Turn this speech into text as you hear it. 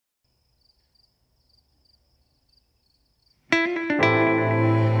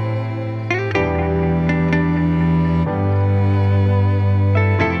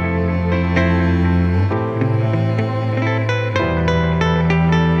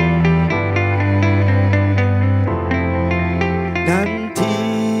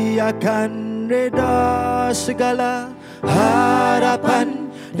takkan reda segala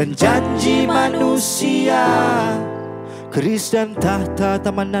harapan dan janji manusia. Keris dan tahta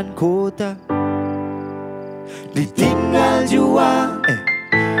tamanan kota ditinggal jua.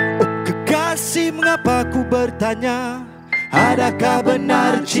 Oh kekasih, mengapa ku bertanya, adakah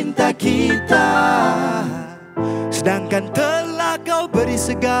benar cinta kita? Sedangkan telah kau beri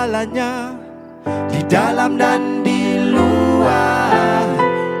segalanya di dalam dan di luar.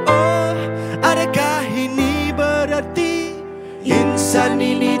 Oh, adakah ini berarti insan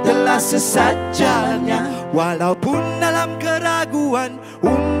ini telah sesat jalannya? Walaupun dalam keraguan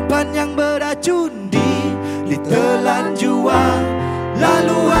umpan yang beracun ditelan jua,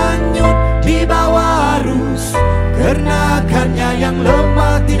 lalu hanyut di bawah arus. Karena akarnya yang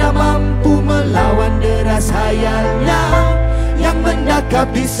lemah tidak mampu melawan deras hayalnya, yang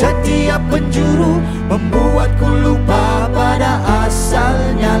mendakap di setiap penjuru, membuatku lupa pada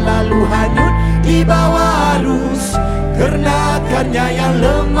asalnya. Lalu hanyut di bawah arus. Karena akarnya yang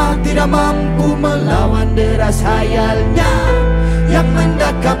lemah tidak mampu melawan deras hayalnya, yang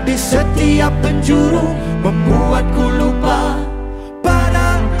mendakap di setiap penjuru, membuatku lupa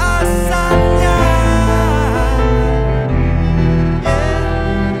pada asalnya.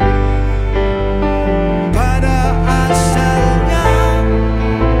 Pada asalnya.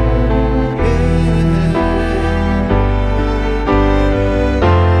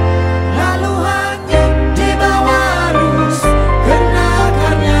 Lalu hanyut di bawah arus. Karena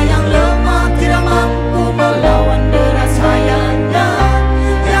akarnya yang lemah tidak mampu melawan deras hayalnya,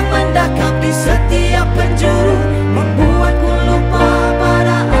 yang mendakap di setiap penjuru, membuatku lupa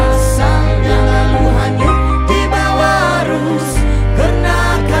pada asalnya. Lalu hanyut di bawah arus. Karena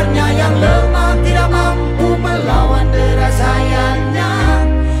akarnya yang lemah tidak mampu melawan deras hayalnya,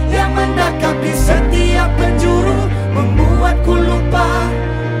 yang mendakap di setiap penjuru, membuatku lupa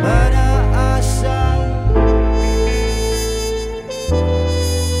pada asal.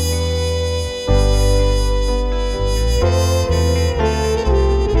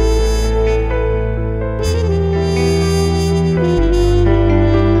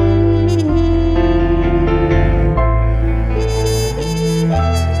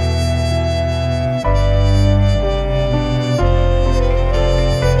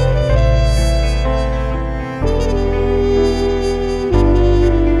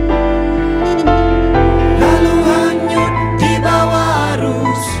 Lalu hanyut di bawah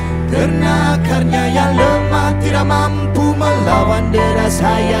arus. Karena akarnya yang lemah tidak mampu melawan deras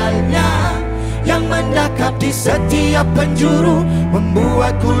hayalnya, yang mendakap di setiap penjuru,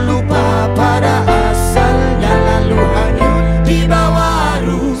 membuatku lupa pada asalnya. Lalu hanyut di bawah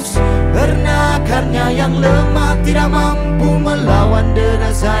arus. Karena akarnya yang lemah tidak mampu melawan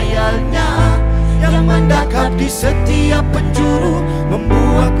deras hayalnya, yang mendakap di setiap penjuru,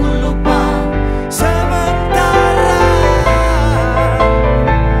 membuatku